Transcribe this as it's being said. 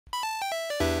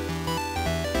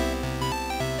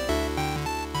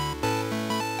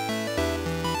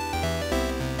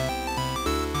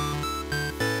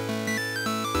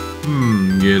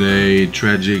G'day,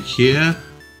 Tragic here.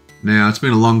 Now, it's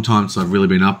been a long time since I've really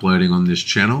been uploading on this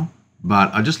channel,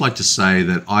 but I'd just like to say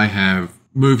that I have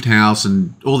moved house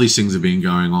and all these things have been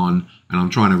going on, and I'm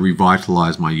trying to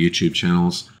revitalize my YouTube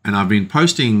channels. And I've been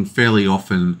posting fairly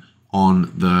often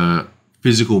on the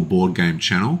physical board game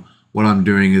channel. What I'm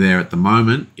doing there at the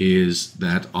moment is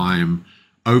that I'm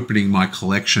opening my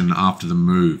collection after the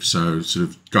move. So sort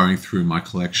of going through my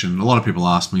collection. A lot of people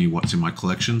ask me what's in my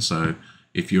collection, so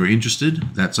if you're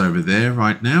interested, that's over there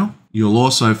right now. You'll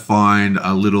also find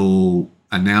a little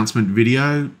announcement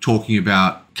video talking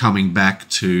about coming back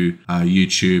to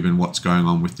YouTube and what's going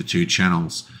on with the two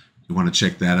channels. You want to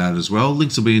check that out as well.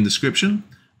 Links will be in the description.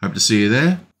 Hope to see you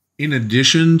there. In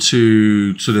addition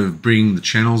to sort of bringing the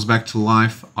channels back to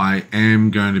life, I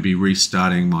am going to be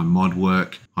restarting my mod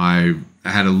work. I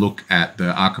had a look at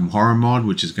the Arkham Horror mod,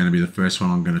 which is going to be the first one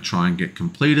I'm going to try and get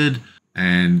completed.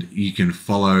 And you can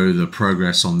follow the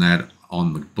progress on that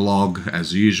on the blog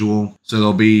as usual. So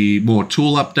there'll be more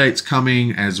tool updates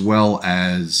coming, as well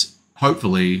as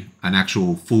hopefully an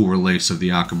actual full release of the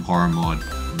Arkham Horror mod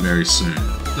very soon.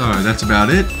 So that's about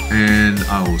it, and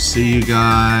I will see you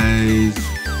guys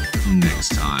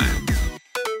next time.